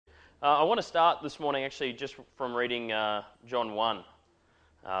I want to start this morning actually just from reading John 1.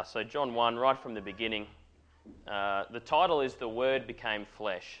 So John 1, right from the beginning. The title is The Word Became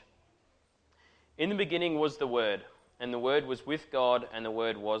Flesh. In the beginning was the Word, and the Word was with God, and the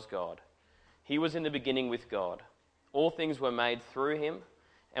Word was God. He was in the beginning with God. All things were made through him,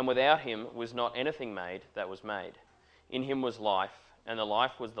 and without him was not anything made that was made. In him was life, and the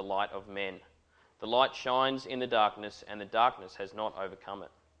life was the light of men. The light shines in the darkness, and the darkness has not overcome it.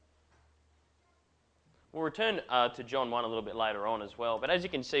 We'll return to John 1 a little bit later on as well, but as you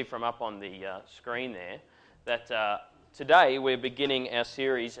can see from up on the screen there, that today we're beginning our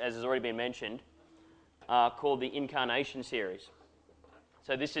series, as has already been mentioned, called the Incarnation Series.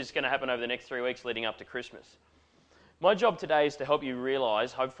 So this is going to happen over the next 3 weeks leading up to Christmas. My job today is to help you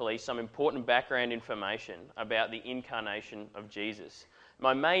realise, hopefully, some important background information about the incarnation of Jesus.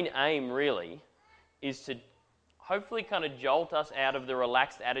 My main aim, really, is to hopefully kind of jolt us out of the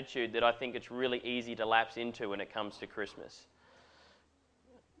relaxed attitude that I think it's really easy to lapse into when it comes to Christmas.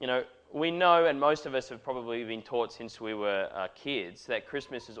 You know, we know, and most of us have probably been taught since we were kids, that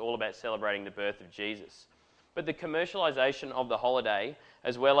Christmas is all about celebrating the birth of Jesus. But the commercialisation of the holiday,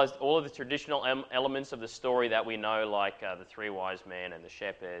 as well as all of the traditional elements of the story that we know, like the three wise men and the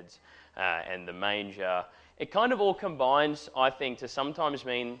shepherds and the manger, it kind of all combines, I think, to sometimes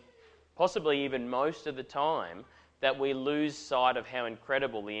mean, possibly even most of the time, that we lose sight of how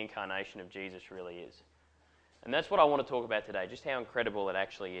incredible the incarnation of Jesus really is. And that's what I want to talk about today, just how incredible it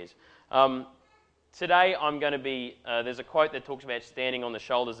actually is. Today I'm going to be, there's a quote that talks about standing on the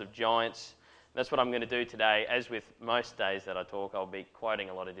shoulders of giants. That's what I'm going to do today. As with most days that I talk, I'll be quoting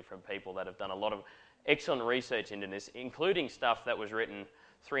a lot of different people that have done a lot of excellent research into this, including stuff that was written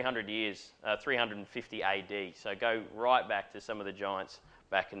 350 AD. So go right back to some of the giants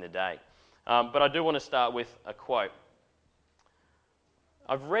back in the day. But I do want to start with a quote.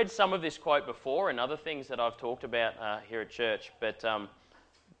 I've read some of this quote before and other things that I've talked about here at church, but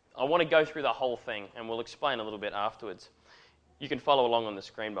I want to go through the whole thing and we'll explain a little bit afterwards. You can follow along on the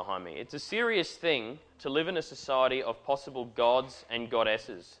screen behind me. It's a serious thing to live in a society of possible gods and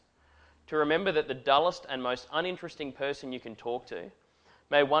goddesses, to remember that the dullest and most uninteresting person you can talk to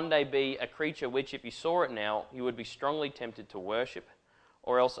may one day be a creature which, if you saw it now, you would be strongly tempted to worship,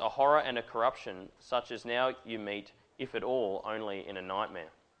 or else a horror and a corruption such as now you meet, if at all, only in a nightmare.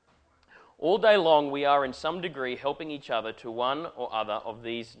 All day long we are in some degree helping each other to one or other of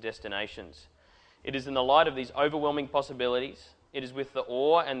these destinations. It is in the light of these overwhelming possibilities, it is with the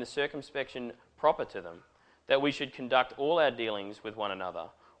awe and the circumspection proper to them, that we should conduct all our dealings with one another,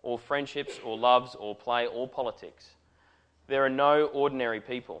 all friendships, all loves, all play, all politics. There are no ordinary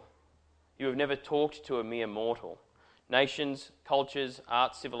people. You have never talked to a mere mortal. Nations, cultures,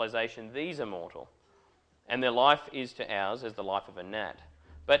 art, civilization, these are mortal, and their life is to ours as the life of a gnat.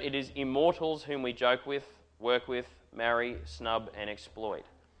 But it is immortals whom we joke with, work with, marry, snub, and exploit.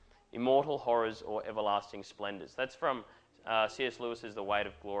 Immortal horrors or everlasting splendours. That's from C.S. Lewis's The Weight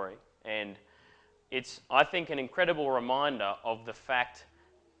of Glory. And it's, I think, an incredible reminder of the fact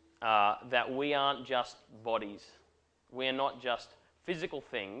that we aren't just bodies. We are not just physical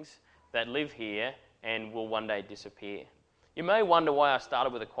things that live here and will one day disappear. You may wonder why I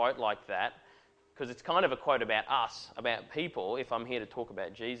started with a quote like that, because it's kind of a quote about us, about people, if I'm here to talk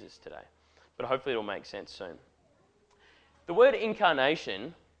about Jesus today. But hopefully it'll make sense soon. The word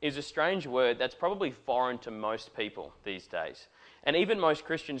incarnation is a strange word that's probably foreign to most people these days. And even most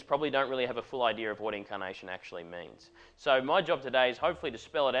Christians probably don't really have a full idea of what incarnation actually means. So my job today is hopefully to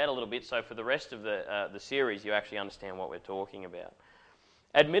spell it out a little bit so for the rest of the series you actually understand what we're talking about.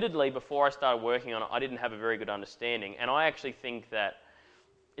 Admittedly, before I started working on it, I didn't have a very good understanding, and I actually think that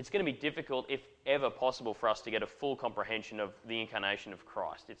it's going to be difficult, if ever possible, for us to get a full comprehension of the incarnation of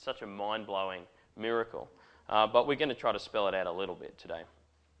Christ. It's such a mind-blowing miracle. But we're going to try to spell it out a little bit today.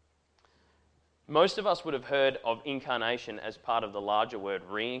 Most of us would have heard of incarnation as part of the larger word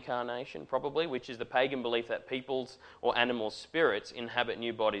reincarnation, probably, which is the pagan belief that people's or animals' spirits inhabit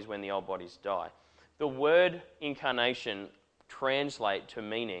new bodies when the old bodies die. The word incarnation translate to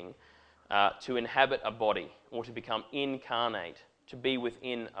meaning to inhabit a body or to become incarnate, to be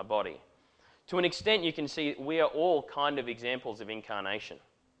within a body. To an extent, you can see we are all kind of examples of incarnation.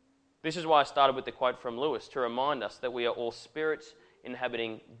 This is why I started with the quote from Lewis, to remind us that we are all spirits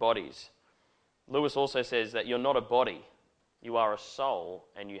inhabiting bodies. Lewis also says that you're not a body, you are a soul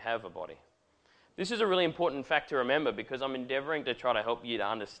and you have a body. This is a really important fact to remember because I'm endeavouring to try to help you to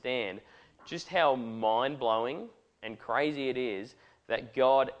understand just how mind-blowing and crazy it is that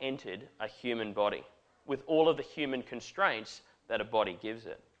God entered a human body with all of the human constraints that a body gives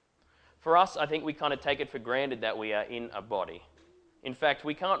it. For us, I think we kind of take it for granted that we are in a body. In fact,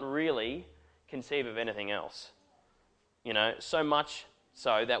 we can't really conceive of anything else. So much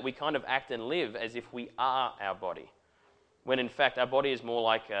so that we kind of act and live as if we are our body, when in fact our body is more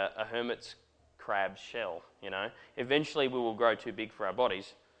like a hermit's crab shell. Eventually we will grow too big for our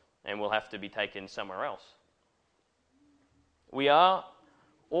bodies and we'll have to be taken somewhere else. We are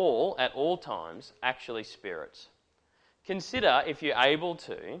all, at all times, actually spirits. Consider, if you're able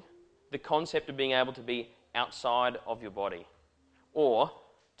to, the concept of being able to be outside of your body or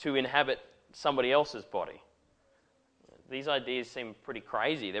to inhabit somebody else's body. These ideas seem pretty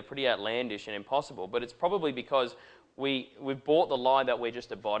crazy. They're pretty outlandish and impossible, but it's probably because we've bought the lie that we're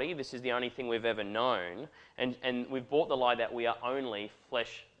just a body. This is the only thing we've ever known, and we've bought the lie that we are only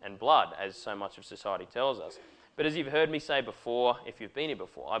flesh and blood, as so much of society tells us. But as you've heard me say before, if you've been here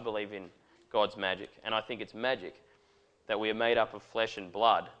before, I believe in God's magic, and I think it's magic that we are made up of flesh and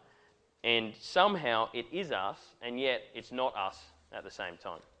blood, and somehow it is us, and yet it's not us at the same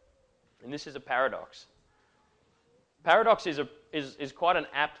time. And this is a paradox. Paradox is quite an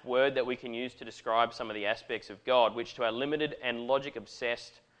apt word that we can use to describe some of the aspects of God, which to our limited and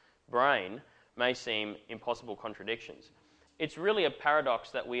logic-obsessed brain may seem impossible contradictions. It's really a paradox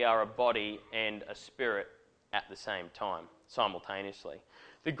that we are a body and a spirit at the same time, simultaneously.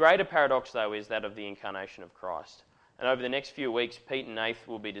 The greater paradox, though, is that of the incarnation of Christ. And over the next few weeks, Pete and Nath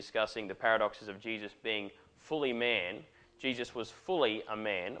will be discussing the paradoxes of Jesus being fully man. Jesus was fully a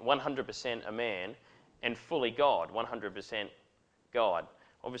man, 100% a man, and fully God, 100% God.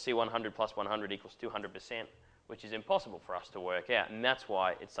 Obviously 100 plus 100 equals 200%, which is impossible for us to work out, and that's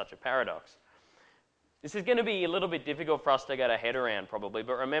why it's such a paradox. This is going to be a little bit difficult for us to get our head around probably,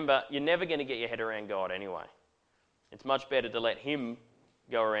 but remember, you're never going to get your head around God anyway. It's much better to let him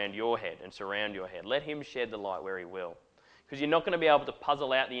go around your head and surround your head. Let him shed the light where he will. Because you're not going to be able to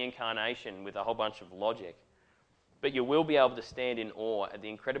puzzle out the incarnation with a whole bunch of logic. But you will be able to stand in awe at the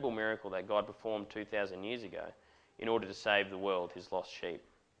incredible miracle that God performed 2,000 years ago in order to save the world, his lost sheep.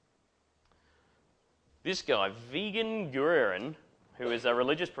 This guy, Vegan Guerin, who is a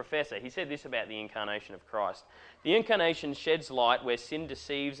religious professor, he said this about the incarnation of Christ. The incarnation sheds light where sin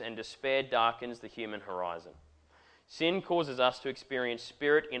deceives and despair darkens the human horizon. Sin causes us to experience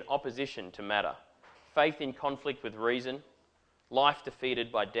spirit in opposition to matter, faith in conflict with reason, life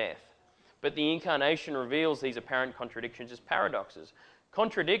defeated by death. But the incarnation reveals these apparent contradictions as paradoxes.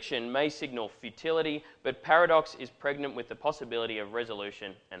 Contradiction may signal futility, but paradox is pregnant with the possibility of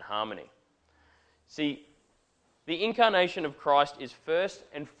resolution and harmony. See, the incarnation of Christ is first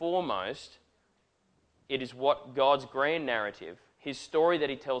and foremost, it is what God's grand narrative, his story that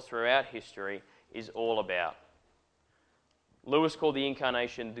he tells throughout history, is all about. Lewis called the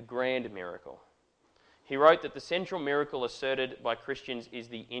incarnation the grand miracle. He wrote that the central miracle asserted by Christians is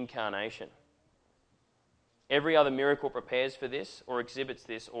the incarnation. Every other miracle prepares for this, or exhibits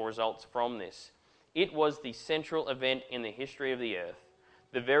this, or results from this. It was the central event in the history of the earth,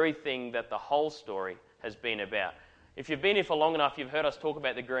 the very thing that the whole story has been about. If you've been here for long enough, you've heard us talk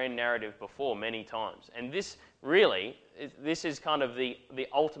about the grand narrative before many times. And this is kind of the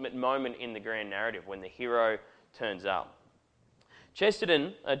ultimate moment in the grand narrative, when the hero turns up.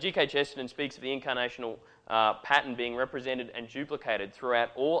 G.K. Chesterton speaks of the incarnational pattern being represented and duplicated throughout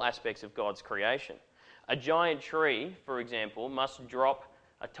all aspects of God's creation. A giant tree, for example, must drop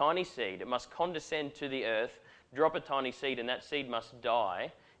a tiny seed. It must condescend to the earth, drop a tiny seed, and that seed must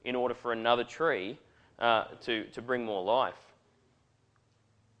die in order for another tree to bring more life.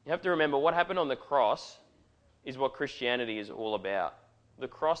 You have to remember, what happened on the cross is what Christianity is all about. The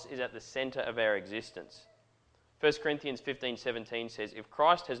cross is at the centre of our existence. 1 Corinthians 15:17 says, if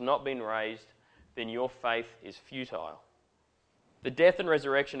Christ has not been raised, then your faith is futile. The death and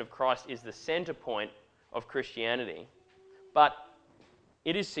resurrection of Christ is the centre point of Christianity, but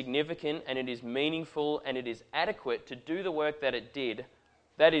it is significant and it is meaningful and it is adequate to do the work that it did,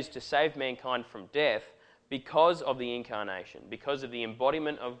 that is to save mankind from death, because of the incarnation, because of the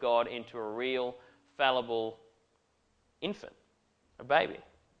embodiment of God into a real, fallible infant, a baby.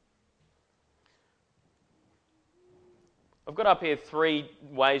 I've got up here 3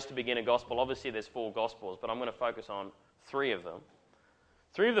 ways to begin a gospel. Obviously there's 4 gospels, but I'm going to focus on 3 of them.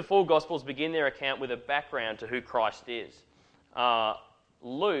 3 of the 4 gospels begin their account with a background to who Christ is.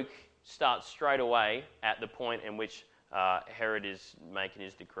 Luke starts straight away at the point in which Herod is making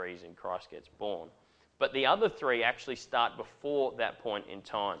his decrees and Christ gets born. But the other 3 actually start before that point in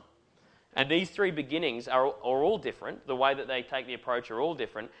time. And these 3 beginnings are all different. The way that they take the approach are all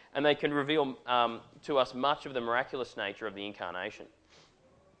different, and they can reveal to us much of the miraculous nature of the incarnation.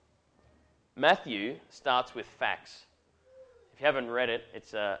 Matthew starts with facts. If you haven't read it,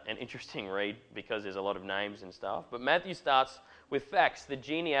 it's an interesting read because there's a lot of names and stuff. But Matthew starts with facts, the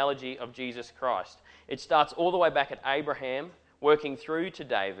genealogy of Jesus Christ. It starts all the way back at Abraham, working through to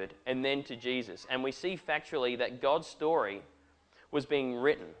David, and then to Jesus. And we see factually that God's story was being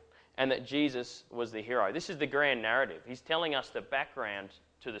written and that Jesus was the hero. This is the grand narrative. He's telling us the background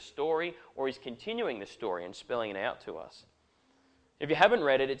to the story, or he's continuing the story and spelling it out to us. If you haven't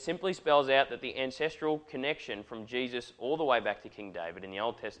read it, it simply spells out that the ancestral connection from Jesus all the way back to King David in the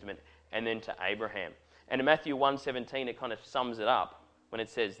Old Testament and then to Abraham. And in Matthew 1:17, it kind of sums it up when it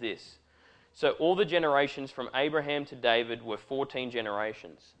says this. So all the generations from Abraham to David were 14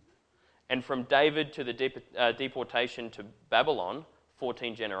 generations. And from David to the deportation to Babylon,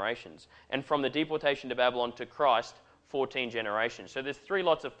 14 generations. And from the deportation to Babylon to Christ, 14 generations. So there's 3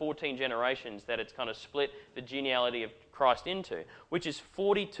 lots of 14 generations that it's kind of split the genealogy of Christ into, which is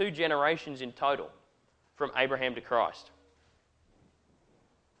 42 generations in total from Abraham to Christ.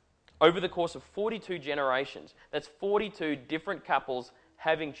 Over the course of 42 generations, that's 42 different couples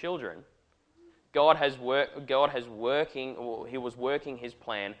having children. He was working his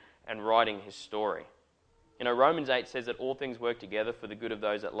plan and writing his story. You know, Romans 8 says that all things work together for the good of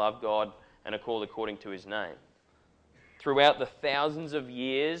those that love God and are called according to his name. Throughout the thousands of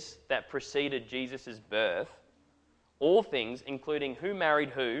years that preceded Jesus' birth, all things, including who married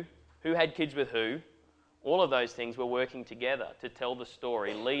who had kids with who, all of those things were working together to tell the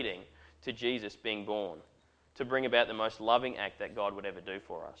story leading to Jesus being born, to bring about the most loving act that God would ever do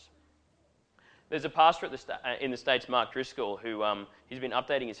for us. There's a pastor in the States, Mark Driscoll, who he's been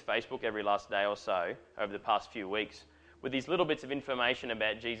updating his Facebook every last day or so over the past few weeks with these little bits of information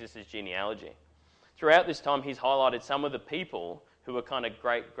about Jesus' genealogy. Throughout this time, he's highlighted some of the people who were kind of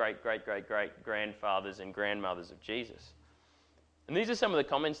great-grandfathers and grandmothers of Jesus. And these are some of the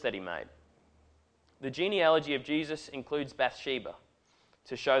comments that he made. The genealogy of Jesus includes Bathsheba,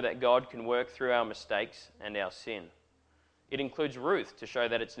 to show that God can work through our mistakes and our sin. It includes Ruth, to show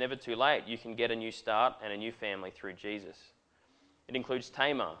that it's never too late. You can get a new start and a new family through Jesus. It includes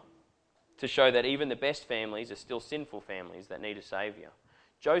Tamar, to show that even the best families are still sinful families that need a saviour.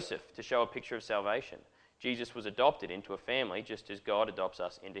 Joseph, to show a picture of salvation. Jesus was adopted into a family just as God adopts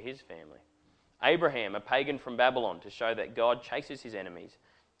us into his family. Abraham, a pagan from Babylon, to show that God chases his enemies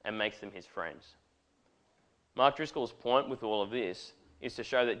and makes them his friends. Mark Driscoll's point with all of this is to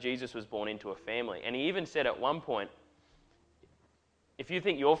show that Jesus was born into a family. And he even said at one point, if you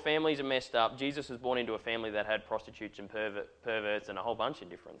think your families are messed up, Jesus was born into a family that had prostitutes and perverts and a whole bunch of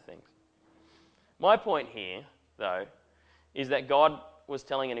different things. My point here, though, is that God was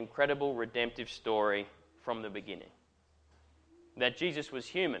telling an incredible redemptive story from the beginning. That Jesus was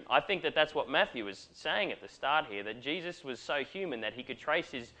human. I think that that's what Matthew was saying at the start here, that Jesus was so human that he could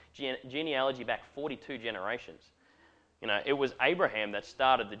trace his genealogy back 42 generations. You know, it was Abraham that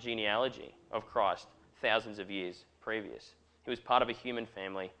started the genealogy of Christ thousands of years previous. He was part of a human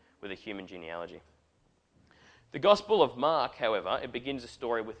family with a human genealogy. The Gospel of Mark, however, it begins a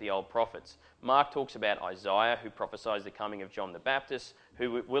story with the old prophets. Mark talks about Isaiah, who prophesies the coming of John the Baptist,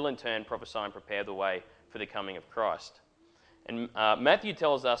 who will in turn prophesy and prepare the way for the coming of Christ. And Matthew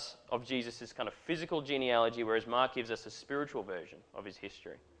tells us of Jesus' kind of physical genealogy, whereas Mark gives us a spiritual version of his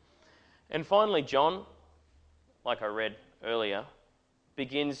history. And finally, John, like I read earlier,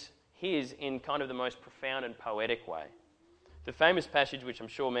 begins his in kind of the most profound and poetic way. The famous passage, which I'm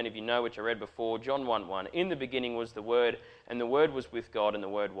sure many of you know, which I read before, John 1:1, in the beginning was the Word, and the Word was with God, and the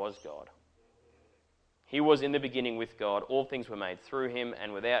Word was God. He was in the beginning with God. All things were made through him,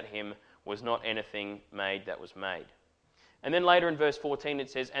 and without him was not anything made that was made. And then later in verse 14 it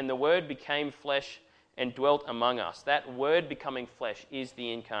says, and the Word became flesh and dwelt among us. That Word becoming flesh is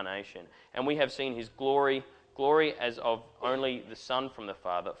the incarnation. And we have seen his glory as of only the Son from the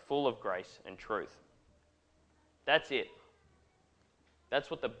Father, full of grace and truth. That's it. That's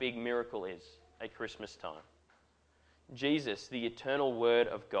what the big miracle is at Christmas time. Jesus, the eternal Word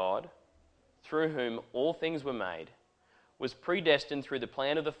of God, through whom all things were made, was predestined through the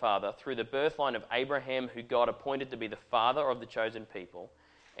plan of the Father, through the birth line of Abraham, who God appointed to be the father of the chosen people,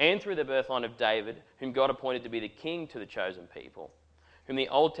 and through the birth line of David, whom God appointed to be the king to the chosen people, whom the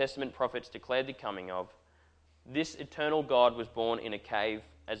Old Testament prophets declared the coming of. This eternal God was born in a cave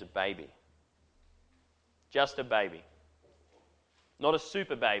as a baby. Just a baby. Not a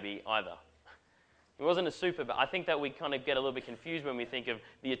super baby either. He wasn't a super baby. I think that we kind of get a little bit confused when we think of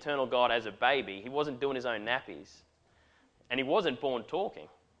the eternal God as a baby. He wasn't doing his own nappies. And he wasn't born talking.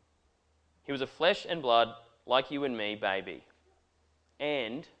 He was a flesh and blood, like you and me, baby.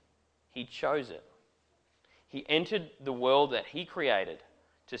 And he chose it. He entered the world that he created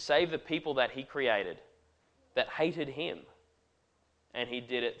to save the people that he created that hated him. And he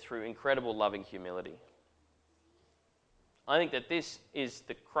did it through incredible loving humility. I think that this is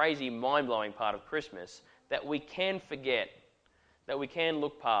the crazy, mind-blowing part of Christmas that we can forget, that we can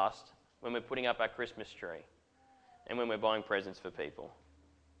look past when we're putting up our Christmas tree and when we're buying presents for people.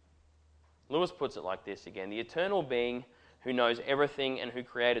 Lewis puts it like this again: the eternal being who knows everything and who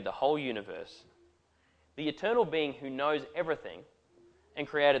created the whole universe. The eternal being who knows everything and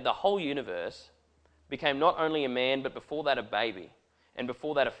created the whole universe became not only a man, but before that a baby, and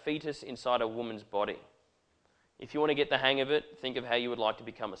before that a fetus inside a woman's body. If you want to get the hang of it, think of how you would like to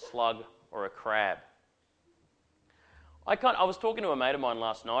become a slug or a crab. I was talking to a mate of mine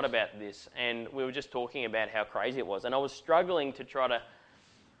last night about this, and we were just talking about how crazy it was, and I was struggling to kind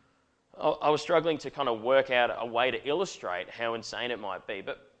of work out a way to illustrate how insane it might be.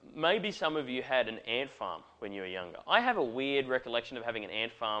 But maybe some of you had an ant farm when you were younger. I have a weird recollection of having an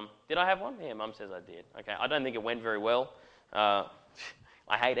ant farm. Did I have one? Yeah, Mum says I did. Okay, I don't think it went very well.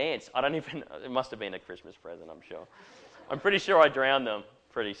 I hate ants. It must have been a Christmas present, I'm sure. I'm pretty sure I drowned them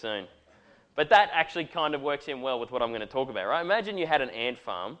pretty soon. But that actually kind of works in well with what I'm going to talk about, right? Imagine you had an ant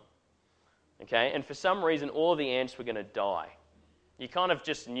farm, okay, and for some reason all of the ants were going to die. You kind of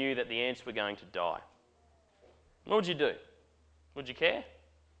just knew that the ants were going to die. What would you do? Would you care?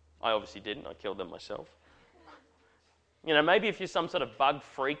 I obviously didn't. I killed them myself. You know, maybe if you're some sort of bug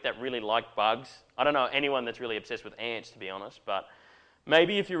freak that really liked bugs. I don't know anyone that's really obsessed with ants, to be honest, but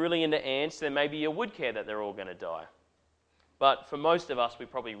maybe if you're really into ants, then maybe you would care that they're all going to die. But for most of us, we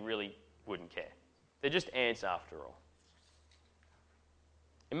probably really wouldn't care. They're just ants after all.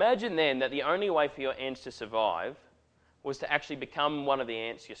 Imagine then that the only way for your ants to survive was to actually become one of the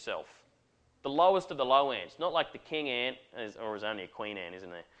ants yourself. The lowest of the low ants, not like the king ant, or is only a queen ant, isn't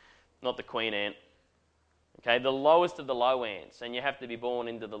there? Not the queen ant. Okay, the lowest of the low ants, and you have to be born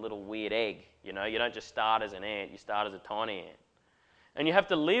into the little weird egg. You know, you don't just start as an ant, you start as a tiny ant. And you have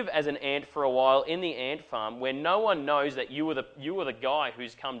to live as an ant for a while in the ant farm where no one knows that you were the guy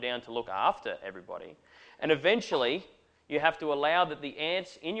who's come down to look after everybody. And eventually, you have to allow that the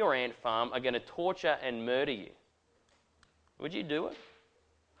ants in your ant farm are going to torture and murder you. Would you do it?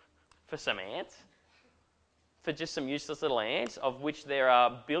 For some ants? For just some useless little ants, of which there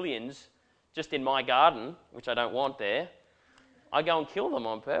are billions just in my garden, which I don't want there. I go and kill them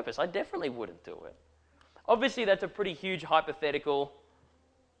on purpose. I definitely wouldn't do it. Obviously, that's a pretty huge hypothetical,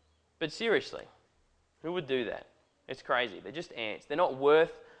 but seriously, who would do that? It's crazy. They're just ants. They're not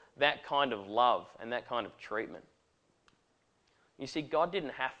worth that kind of love and that kind of treatment. You see, God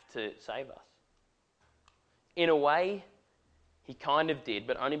didn't have to save us. In a way, He kind of did,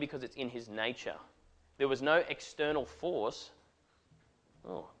 but only because it's in His nature. There was no external force.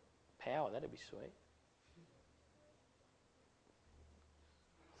 Oh, power, that'd be sweet.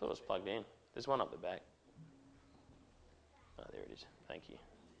 I thought it was plugged in. There's one up the back. Oh, there it is. Thank you.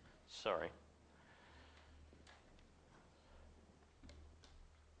 Sorry.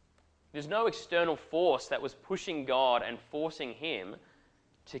 There's no external force that was pushing God and forcing Him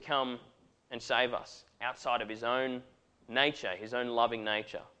to come and save us outside of His own nature, His own loving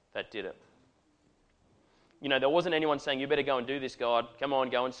nature that did it. You know, there wasn't anyone saying, you better go and do this, God. Come on,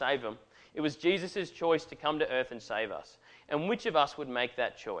 go and save them. It was Jesus' choice to come to earth and save us. And which of us would make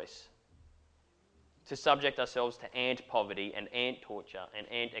that choice? To subject ourselves to ant poverty and ant torture and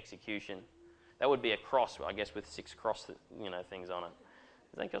ant execution. That would be a cross, I guess, with 6 cross things on it.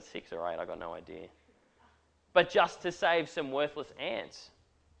 I think it's 6 or 8, I got no idea. But just to save some worthless ants.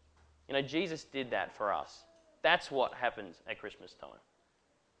 You know, Jesus did that for us. That's what happens at Christmas time.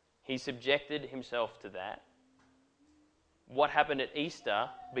 He subjected Himself to that. What happened at Easter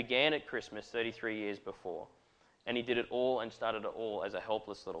began at Christmas 33 years before. And He did it all and started it all as a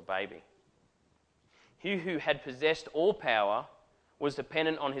helpless little baby. He who had possessed all power was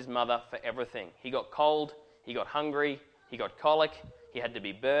dependent on His mother for everything. He got cold, he got hungry, he got colic, he had to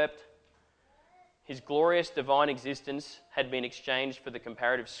be burped. His glorious divine existence had been exchanged for the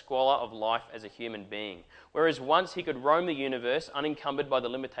comparative squalor of life as a human being. Whereas once He could roam the universe unencumbered by the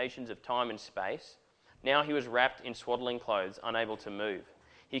limitations of time and space, now He was wrapped in swaddling clothes, unable to move.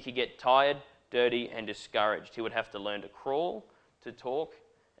 He could get tired, dirty, and discouraged. He would have to learn to crawl, to talk,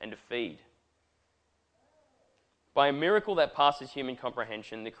 and to feed. By a miracle that passes human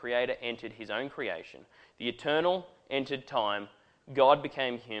comprehension, the Creator entered His own creation. The eternal entered time. God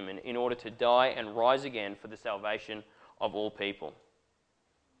became human in order to die and rise again for the salvation of all people.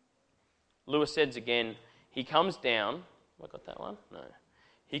 Lewis says again, He comes down. Have I got that one? No.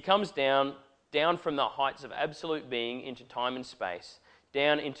 He comes down from the heights of absolute being into time and space,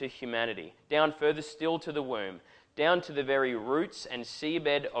 down into humanity, down further still to the womb, down to the very roots and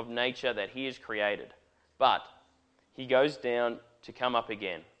seabed of nature that He has created. But He goes down to come up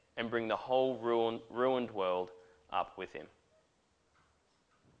again and bring the whole ruined world up with him.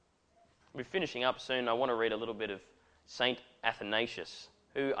 We're finishing up soon. I want to read a little bit of Saint Athanasius,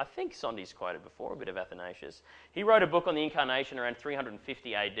 who I think Sondy's quoted before, a bit of Athanasius. He wrote a book on the Incarnation around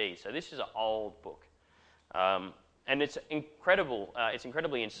 350 AD, so this is an old book. And it's incredible. It's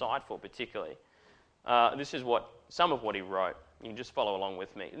incredibly insightful, particularly. This is some of what he wrote. You can just follow along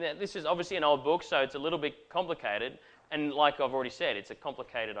with me. Now, this is obviously an old book, so it's a little bit complicated, and like I've already said, it's a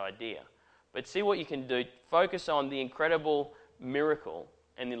complicated idea. But see what you can do. Focus on the incredible miracle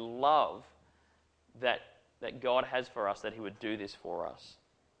and the love that God has for us, that he would do this for us.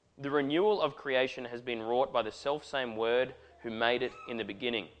 The renewal of creation has been wrought by the selfsame Word who made it in the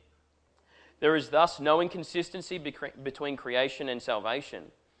beginning. There is thus no inconsistency between creation and salvation,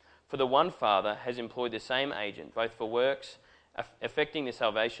 for the one Father has employed the same agent, both for works affecting the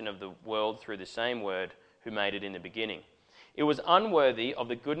salvation of the world through the same Word who made it in the beginning. It was unworthy of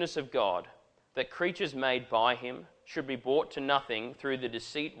the goodness of God that creatures made by him should be brought to nothing through the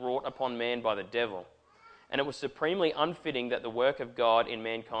deceit wrought upon man by the devil. And it was supremely unfitting that the work of God in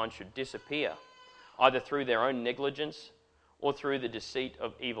mankind should disappear, either through their own negligence or through the deceit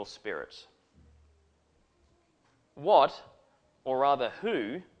of evil spirits. What, or rather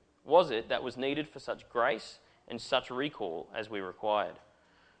who, was it that was needed for such grace and such recall as we required?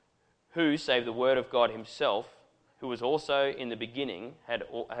 Who, save the Word of God himself, who was also in the beginning, had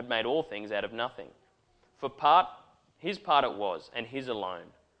made all things out of nothing? For his part it was, and his alone,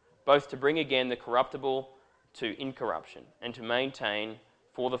 both to bring again the corruptible to incorruption, and to maintain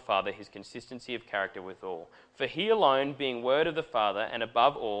for the Father his consistency of character with all. For he alone, being Word of the Father, and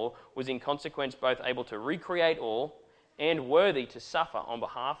above all, was in consequence both able to recreate all, and worthy to suffer on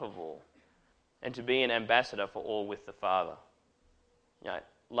behalf of all, and to be an ambassador for all with the Father. You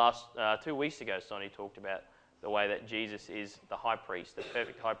know, 2 weeks ago, Sonny talked about the way that Jesus is the high priest,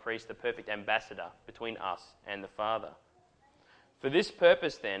 the perfect ambassador between us and the Father. For this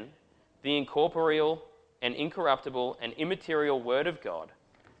purpose, then, the incorporeal and incorruptible and immaterial Word of God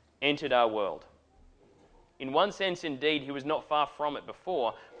entered our world. In one sense, indeed, he was not far from it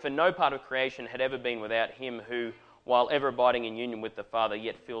before, for no part of creation had ever been without him who, while ever abiding in union with the Father,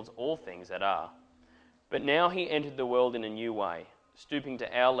 yet fills all things that are. But now he entered the world in a new way, stooping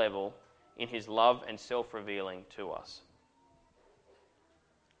to our level in his love and self-revealing to us.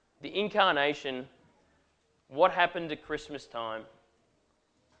 The Incarnation, what happened at Christmas time,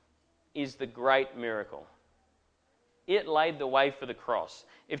 is the great miracle. It laid the way for the cross.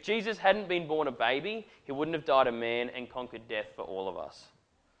 If Jesus hadn't been born a baby, he wouldn't have died a man and conquered death for all of us.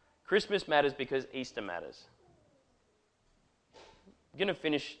 Christmas matters because Easter matters. I'm going to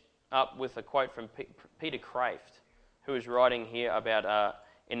finish up with a quote from Peter Kraft, who is writing here about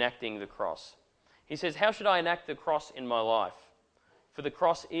enacting the cross. He says, "How should I enact the cross in my life? For the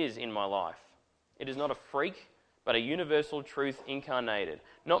cross is in my life. It is not a freak, but a universal truth incarnated,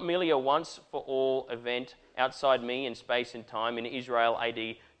 not merely a once-for-all event outside me in space and time in Israel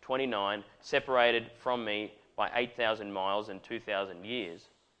AD 29, separated from me by 8,000 miles and 2,000 years,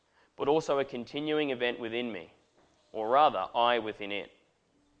 but also a continuing event within me, or rather, I within it."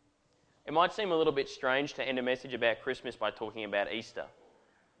 It might seem a little bit strange to end a message about Christmas by talking about Easter,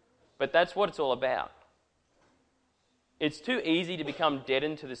 but that's what it's all about. It's too easy to become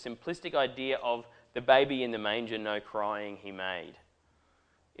deadened to the simplistic idea of the baby in the manger, no crying he made.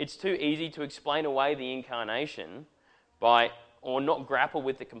 It's too easy to explain away the Incarnation or not grapple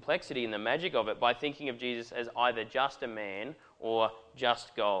with the complexity and the magic of it by thinking of Jesus as either just a man or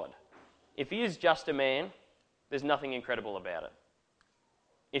just God. If he is just a man, there's nothing incredible about it.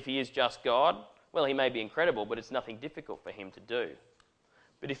 If he is just God, well, he may be incredible, but it's nothing difficult for him to do.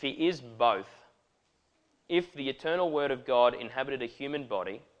 But if he is both, if the eternal Word of God inhabited a human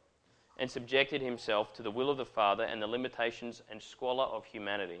body and subjected himself to the will of the Father and the limitations and squalor of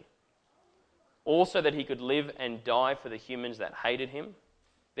humanity, also that he could live and die for the humans that hated him,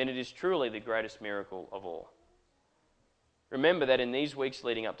 then it is truly the greatest miracle of all. Remember that in these weeks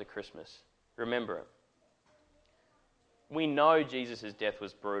leading up to Christmas. Remember it. We know Jesus' death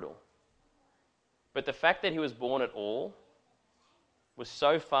was brutal, but the fact that he was born at all was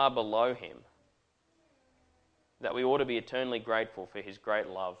so far below him that we ought to be eternally grateful for his great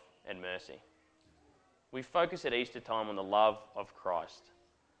love and mercy. We focus at Easter time on the love of Christ,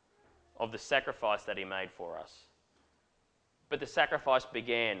 of the sacrifice that he made for us. But the sacrifice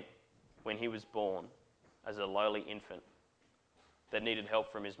began when he was born as a lowly infant that needed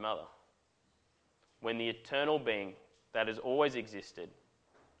help from his mother. When the eternal being that has always existed,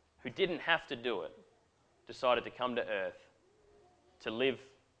 who didn't have to do it, decided to come to earth to live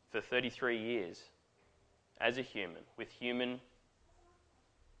for 33 years as a human with human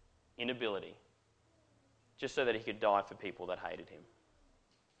inability. just so that he could die for people that hated him.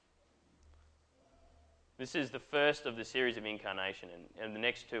 This is the first of the series of Incarnation, and in the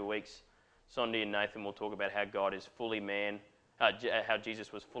next 2 weeks, Sondi and Nathan will talk about how God is fully man, how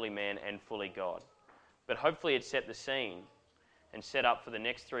Jesus was fully man and fully God. But hopefully it set the scene and set up for the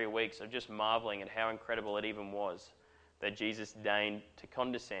next 3 weeks of just marveling at how incredible it even was that Jesus deigned to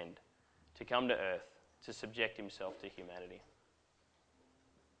condescend, to come to earth, to subject himself to humanity.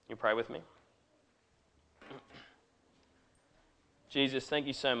 You pray with me? Jesus, thank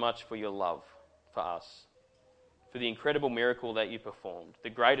you so much for your love for us, for the incredible miracle that you performed, the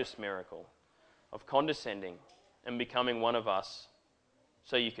greatest miracle of condescending and becoming one of us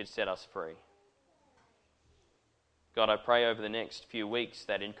so you could set us free. God, I pray over the next few weeks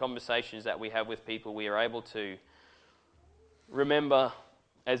that in conversations that we have with people, we are able to remember,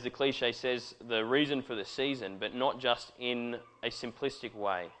 as the cliche says, the reason for the season, but not just in a simplistic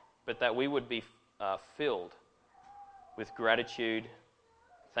way, but that we would be filled with gratitude,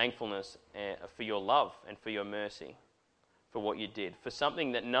 thankfulness for your love and for your mercy, for what you did, for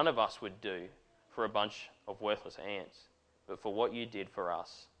something that none of us would do for a bunch of worthless ants, but for what you did for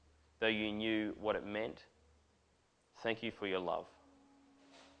us, though you knew what it meant. Thank you for your love.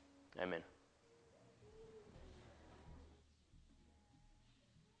 Amen.